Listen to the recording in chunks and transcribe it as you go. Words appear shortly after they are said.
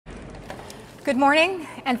Good morning,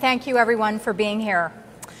 and thank you everyone for being here.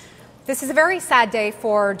 This is a very sad day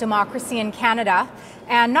for democracy in Canada,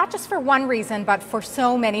 and not just for one reason, but for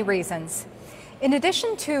so many reasons. In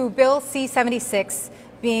addition to Bill C-76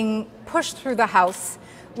 being pushed through the House,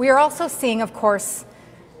 we are also seeing, of course,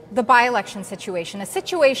 the by-election situation, a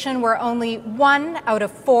situation where only 1 out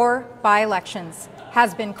of 4 by-elections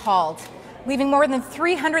has been called, leaving more than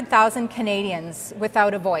 300,000 Canadians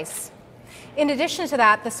without a voice. In addition to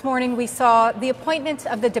that, this morning we saw the appointment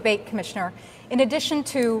of the debate commissioner, in addition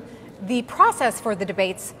to the process for the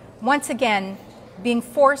debates, once again being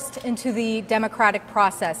forced into the democratic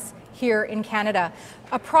process here in Canada.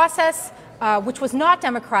 A process which was not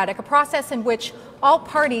democratic, a process in which all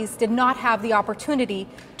parties did not have the opportunity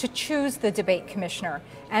to choose the debate commissioner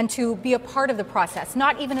and to be a part of the process,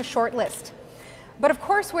 not even a short list. But of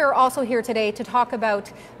course, we're also here today to talk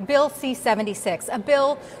about Bill C-76, a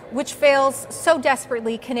bill which fails so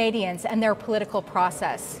desperately Canadians and their political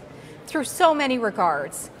process through so many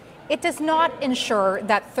regards. It does not ensure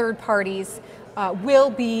that third parties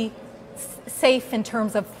will be safe in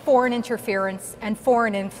terms of foreign interference and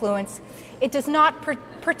foreign influence. It does not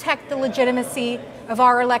protect the legitimacy of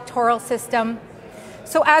our electoral system.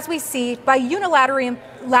 So as we see, by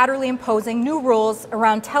unilaterally imposing new rules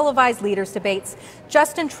around televised leaders' debates,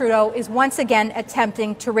 Justin Trudeau is once again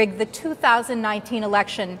attempting to rig the 2019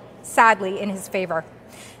 election, sadly, in his favour.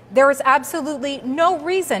 There is absolutely no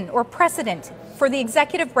reason or precedent for the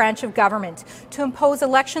executive branch of government to impose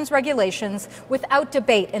elections regulations without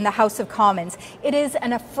debate in the House of Commons. It is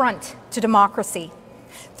an affront to democracy.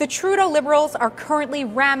 The Trudeau Liberals are currently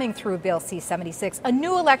ramming through Bill C-76, a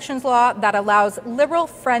new elections law that allows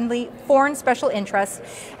Liberal-friendly foreign special interests.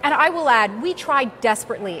 And I will add, we tried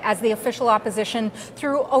desperately as the official opposition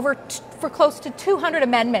through for close to 200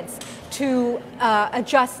 amendments to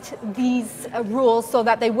adjust these rules so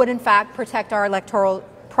that they would in fact protect our electoral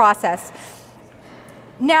process.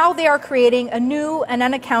 Now they are creating a new and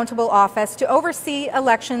unaccountable office to oversee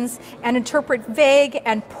elections and interpret vague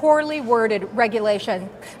and poorly worded regulation,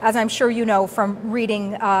 as I'm sure you know from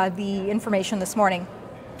reading the information this morning.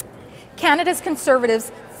 Canada's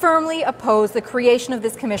Conservatives firmly opposed the creation of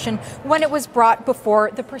this commission when it was brought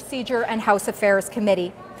before the Procedure and House Affairs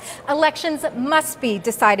Committee. Elections must be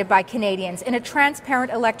decided by Canadians in a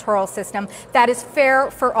transparent electoral system that is fair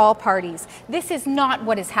for all parties. This is not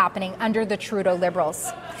what is happening under the Trudeau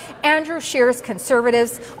Liberals. Andrew Scheer's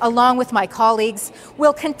Conservatives, along with my colleagues,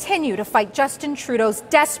 will continue to fight Justin Trudeau's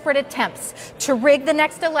desperate attempts to rig the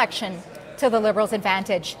next election to the Liberals'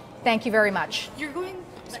 advantage. Thank you very much.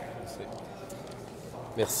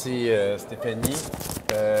 Merci Stéphanie.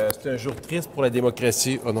 C'est un jour triste pour la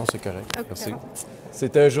démocratie. Oh non, c'est correct. Okay. Merci.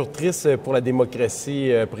 C'est un jour triste pour la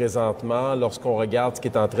démocratie présentement lorsqu'on regarde ce qui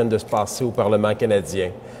est en train de se passer au Parlement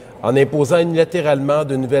canadien. En imposant unilatéralement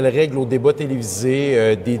de nouvelles règles au débat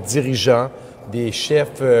télévisé des dirigeants, des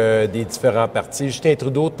chefs des différents partis, Justin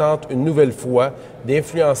Trudeau tente une nouvelle fois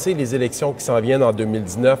d'influencer les élections qui s'en viennent en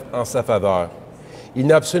 2019 en sa faveur. Il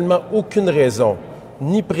n'a absolument aucune raison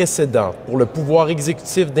ni précédent pour le pouvoir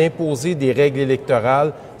exécutif d'imposer des règles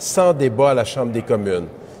électorales sans débat à la Chambre des communes.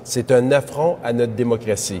 C'est un affront à notre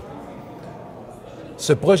démocratie.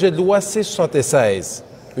 Ce projet de loi C-76,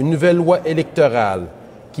 une nouvelle loi électorale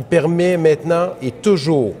qui permet maintenant et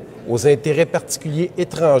toujours aux intérêts particuliers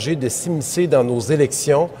étrangers de s'immiscer dans nos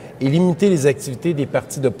élections et limiter les activités des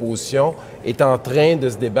partis d'opposition, est en train de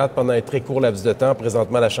se débattre pendant un très court laps de temps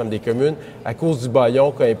présentement à la Chambre des communes à cause du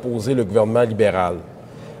bâillon qu'a imposé le gouvernement libéral.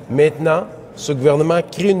 Maintenant, ce gouvernement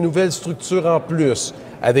crée une nouvelle structure en plus,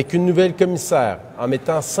 avec une nouvelle commissaire, en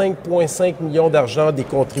mettant 5,5 millions d'argent des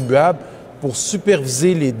contribuables pour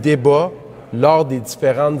superviser les débats lors des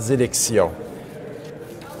différentes élections.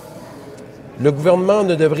 Le gouvernement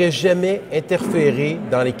ne devrait jamais interférer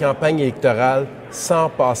dans les campagnes électorales sans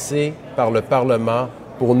passer par le Parlement.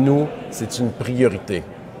 Pour nous, c'est une priorité.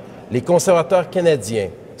 Les conservateurs canadiens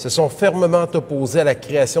se sont fermement opposés à la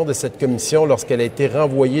création de cette commission lorsqu'elle a été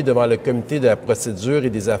renvoyée devant le comité de la procédure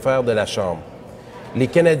et des affaires de la Chambre. Les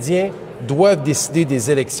Canadiens doivent décider des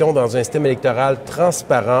élections dans un système électoral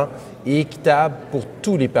transparent et équitable pour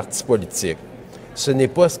tous les partis politiques. Ce n'est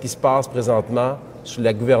pas ce qui se passe présentement sous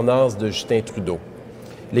la gouvernance de Justin Trudeau.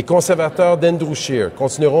 Les conservateurs d'Andrew Scheer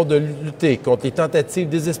continueront de lutter contre les tentatives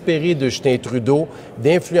désespérées de Justin Trudeau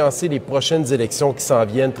d'influencer les prochaines élections qui s'en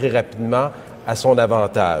viennent très rapidement à son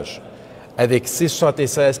avantage. Avec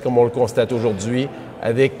C-76, comme on le constate aujourd'hui,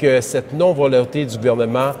 avec cette non-volonté du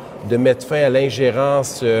gouvernement de mettre fin à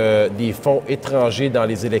l'ingérence des fonds étrangers dans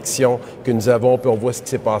les élections que nous avons, puis on voit ce qui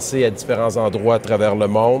s'est passé à différents endroits à travers le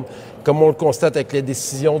monde. Comme on le constate avec les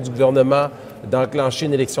décisions du gouvernement d'enclencher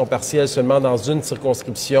une élection partielle seulement dans une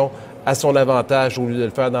circonscription à son avantage au lieu de le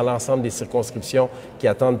faire dans l'ensemble des circonscriptions qui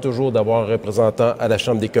attendent toujours d'avoir un représentant à la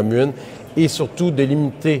Chambre des communes et surtout de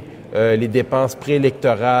limiter les dépenses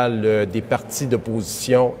préélectorales des partis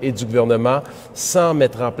d'opposition et du gouvernement sans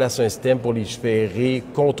mettre en place un système pour légiférer,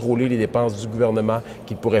 contrôler les dépenses du gouvernement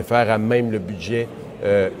qu'il pourrait faire à même le budget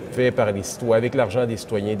fait par les citoyens, avec l'argent des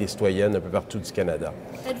citoyens et des citoyennes un peu partout du Canada.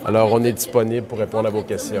 Alors, on est disponible pour répondre à vos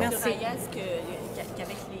questions. Merci.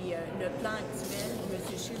 Qu'avec le plan actuel, M.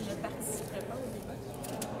 Scheer ne participerait pas au débat?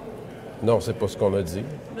 Non, c'est pas ce qu'on a dit. Là,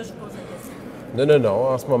 je pose la question.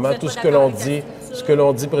 Non. En ce moment, tout ce que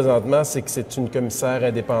l'on dit présentement, c'est que c'est une commissaire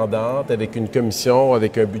indépendante avec une commission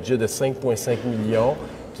avec un budget de 5,5 millions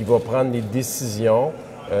qui va prendre les décisions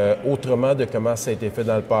autrement de comment ça a été fait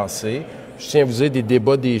dans le passé. Je tiens à vous dire, des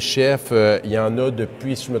débats des chefs, il y en a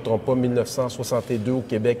depuis, si je ne me trompe pas, 1962 au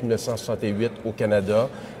Québec, 1968 au Canada.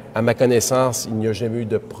 À ma connaissance, il n'y a jamais eu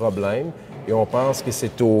de problème et on pense que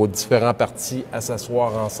c'est aux différents partis à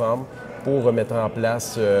s'asseoir ensemble pour mettre en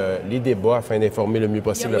place les débats afin d'informer le mieux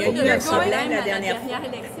possible la population.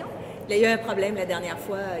 Il y a eu un problème la dernière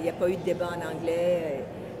fois. Il n'y a pas eu de débat en anglais.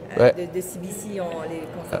 De CBC, les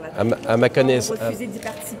conservateurs à ma connaissance, ont refusé d'y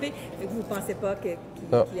participer. Vous ne pensez pas qu'il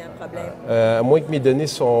y a un problème? À moins que mes données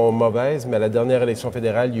sont mauvaises, mais à la dernière élection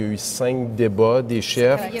fédérale, il y a eu 5 débats des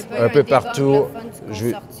chefs un peu partout.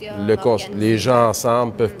 Les gens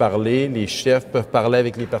ensemble peuvent parler, les chefs peuvent parler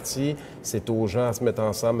avec les partis. C'est aux gens à se mettre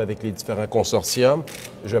ensemble avec les différents consortiums.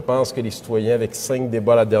 Je pense que les citoyens, avec 5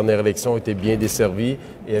 débats à la dernière élection, étaient bien desservis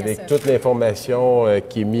et avec toute l'information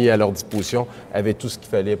qui est mise à leur disposition, avaient tout ce qu'il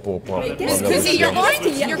fallait pour prendre leur décision. Qu'est-ce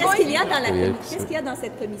qu'il y a dans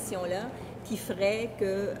cette commission-là qui ferait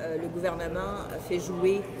que le gouvernement fait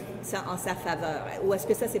jouer ça en sa faveur? Ou est-ce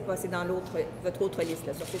que ça, c'est passé dans votre autre liste,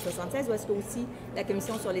 là, sur C76, ou est-ce que aussi la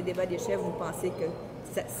commission sur les débats des chefs, vous pensez que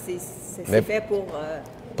c'est fait pour...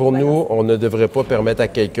 Pour nous, on ne devrait pas permettre à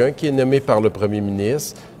quelqu'un qui est nommé par le premier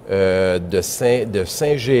ministre de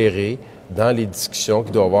s'ingérer dans les discussions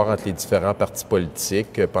qu'il doit y avoir entre les différents partis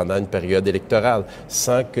politiques pendant une période électorale,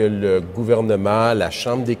 sans que le gouvernement, la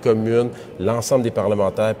Chambre des communes, l'ensemble des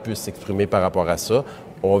parlementaires puissent s'exprimer par rapport à ça.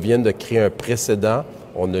 On vient de créer un précédent.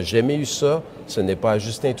 On n'a jamais eu ça. Ce n'est pas à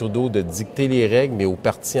Justin Trudeau de dicter les règles, mais aux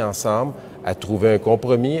partis ensemble à trouver un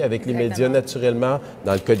compromis avec les médias, naturellement,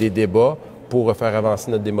 dans le cas des débats, pour faire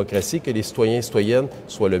avancer notre démocratie, que les citoyens et citoyennes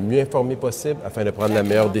soient le mieux informés possible afin de prendre la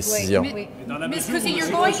meilleure décision. Ms. Cusi,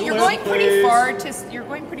 you're going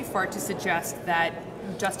pretty far to suggest that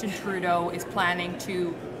Justin Trudeau is planning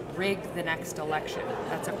to rig the next election.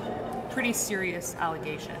 That's a pretty serious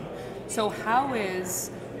allegation. So how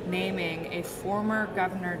is naming a former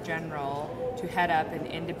Governor General to head up an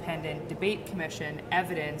independent debate commission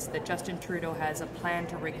evidence that Justin Trudeau has a plan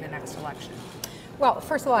to rig the next election? Well,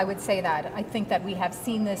 first of all, I would say that I think that we have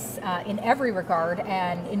seen this in every regard,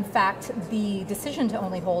 and in fact, the decision to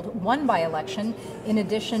only hold one by-election, in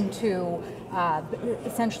addition to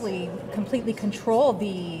essentially completely control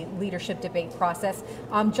the leadership debate process,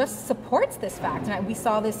 just supports this fact. And we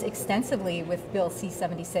saw this extensively with Bill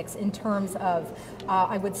C-76 in terms of,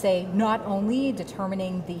 I would say, not only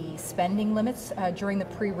determining the spending limits during the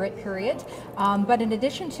pre-writ period, but in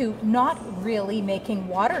addition to not really making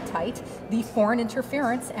watertight the foreign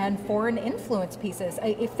interference and foreign influence pieces.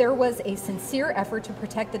 If there was a sincere effort to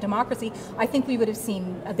protect the democracy, I think we would have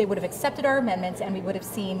seen, they would have accepted our amendments, and we would have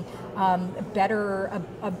seen a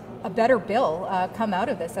better bill come out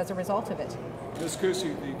of this as a result of it. Ms.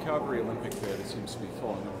 Cusi, the Calgary Olympic bid, it seems to be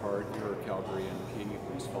falling apart. You're a Calgarian.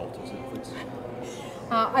 Whose fault is it, please?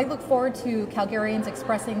 I look forward to Calgarians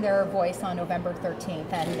expressing their voice on November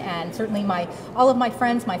 13th, and certainly all of my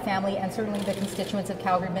friends, my family, and certainly the constituents of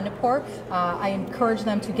Calgary-Minnetonka. I encourage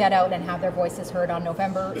them to get out and have their voices heard on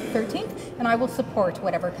November 13th, and I will support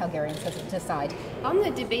whatever Calgarians decide. On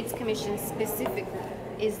the Debates Commission specifically,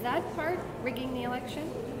 is that part rigging the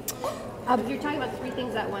election? You're talking about 3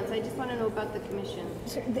 things at once. I just want to know about the commission.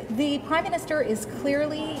 The Prime Minister is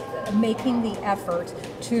clearly making the effort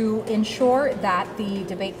to ensure that the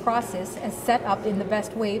debate process is set up in the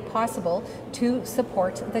best way possible to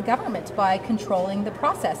support the government by controlling the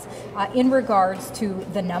process in regards to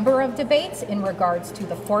the number of debates, in regards to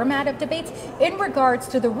the format of debates, in regards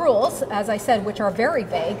to the rules, as I said, which are very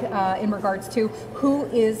vague, in regards to who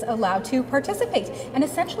is allowed to participate. And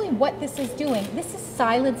essentially what this is doing, this is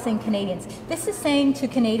silencing Canadians. This is saying to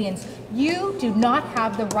Canadians, you do not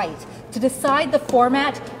have the right to decide the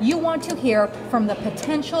format you want to hear from the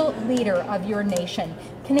potential leader of your nation.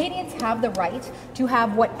 Canadians have the right to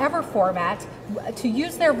have whatever format, to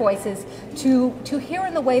use their voices, to hear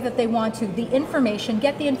in the way that they want to, the information,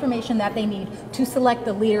 get the information that they need to select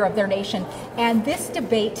the leader of their nation. And this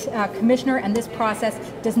debate, Commissioner, and this process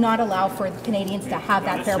does not allow for Canadians to have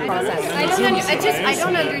that fair process. I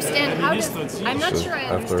don't understand. I'm not sure I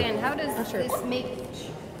understand. How does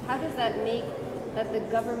that make that the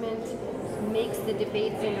government makes the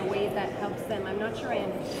debates in a way that helps them? I'm not sure I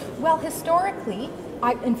understand. Well, historically,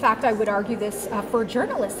 in fact, I would argue this for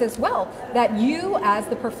journalists as well, that you as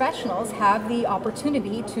the professionals have the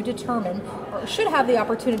opportunity to determine, or should have the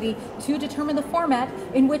opportunity to determine the format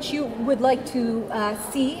in which you would like to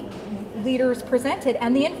see leaders presented,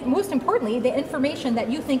 and most importantly, the information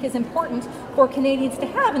that you think is important for Canadians to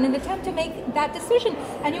have in an attempt to make that decision.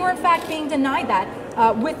 And you are in fact being denied that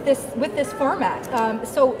with this format.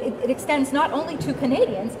 So it extends not only to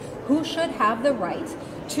Canadians who should have the right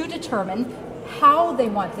to determine how they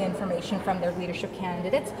want the information from their leadership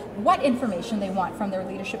candidates, what information they want from their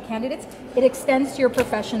leadership candidates. It extends to your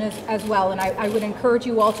profession as well, and I would encourage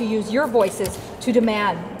you all to use your voices to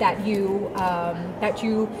demand that you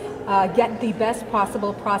get the best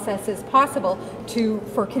possible processes possible to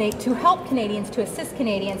help Canadians, to assist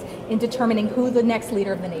Canadians in determining who the next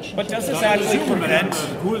leader of the nation should be. Does this actually prevent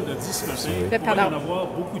de discusser? Il va y en avoir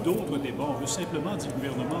beaucoup d'autres débats. On veut simplement, dit le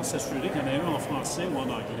gouvernement, s'assurer qu'il y en a un en français ou en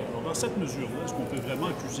anglais. Alors, dans cette mesure-là, est-ce qu'on peut vraiment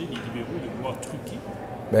accuser les libéraux de vouloir truquer?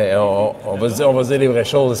 Bien, on va dire les vraies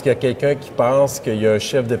choses. Est-ce qu'il y a quelqu'un qui pense qu'il y a un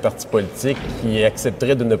chef de parti politique qui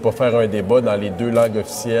accepterait de ne pas faire un débat dans les deux langues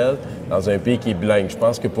officielles dans un pays qui est bilingue? Je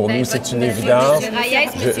pense que pour nous, c'est une évidence.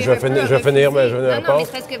 Je vais finir ma réponse.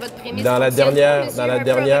 Dans la dernière...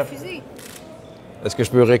 Est-ce que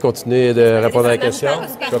je peux continuer de répondre à la question?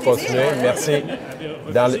 Je vais continuer. Merci.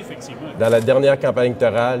 Dans la dernière campagne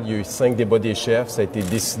électorale, il y a eu 5 débats des chefs. Ça a été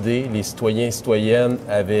décidé. Les citoyens et citoyennes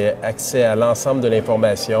avaient accès à l'ensemble de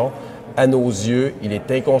l'information. À nos yeux, il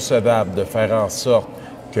est inconcevable de faire en sorte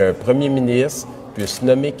qu'un premier ministre puisse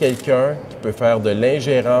nommer quelqu'un qui peut faire de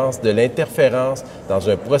l'ingérence, de l'interférence dans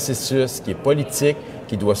un processus qui est politique,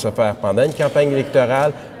 qui doit se faire pendant une campagne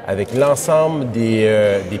électorale avec l'ensemble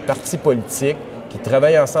des partis politiques qui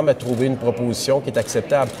travaillent ensemble à trouver une proposition qui est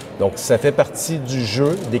acceptable. Donc, ça fait partie du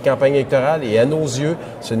jeu des campagnes électorales et à nos yeux,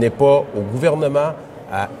 ce n'est pas au gouvernement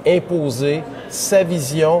à imposer sa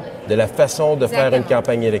vision de la façon de faire une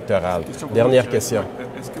campagne électorale. Dernière question.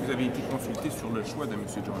 Est-ce que vous avez été consulté sur le choix de M.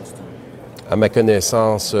 Johnston? À ma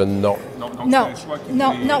connaissance, non. Non,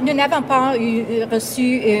 nous n'avons pas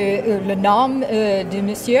reçu le nom de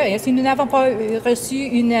monsieur, et nous n'avons pas reçu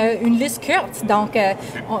une liste courte, donc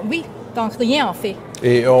oui. Donc, rien en fait.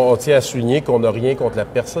 Et on tient à souligner qu'on n'a rien contre la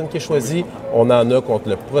personne qui est choisie, on en a contre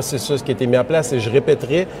le processus qui a été mis en place. Et je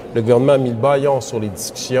répéterai, le gouvernement a mis le bâillon sur les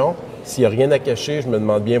discussions. S'il n'y a rien à cacher, je me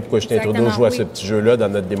demande bien pourquoi je Trudeau joue à ce petit jeu-là dans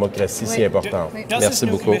notre démocratie si importante. Merci beaucoup. Does this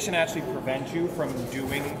new commission actually prevent you from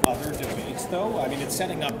doing other debates, though? I mean, it's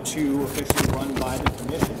setting up to officially run by the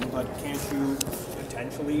commission, but can't you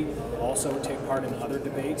potentially also take part in other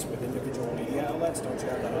debates with individual media outlets? Don't you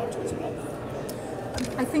have that option as well?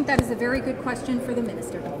 I think that is a very good question for the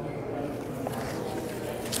minister.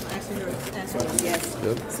 Yes.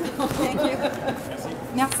 Thank you.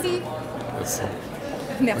 Merci.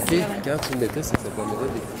 Merci. OK, quand tu le mettais, ça te permettait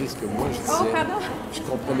d'écouter ce que moi je disais. Oh, pardon. Je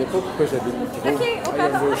comprenais pas pourquoi j'avais le micro. OK, oh,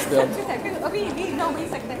 pardon. Tout à fait. Oh, oui, non, oui,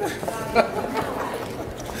 c'est clair.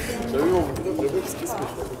 J'avais mon micro, j'avais expliqué ce que je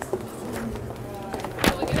faisais.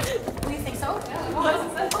 Do you think so? Oh,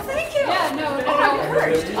 thank you. Yeah, no, I'm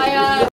encouraged.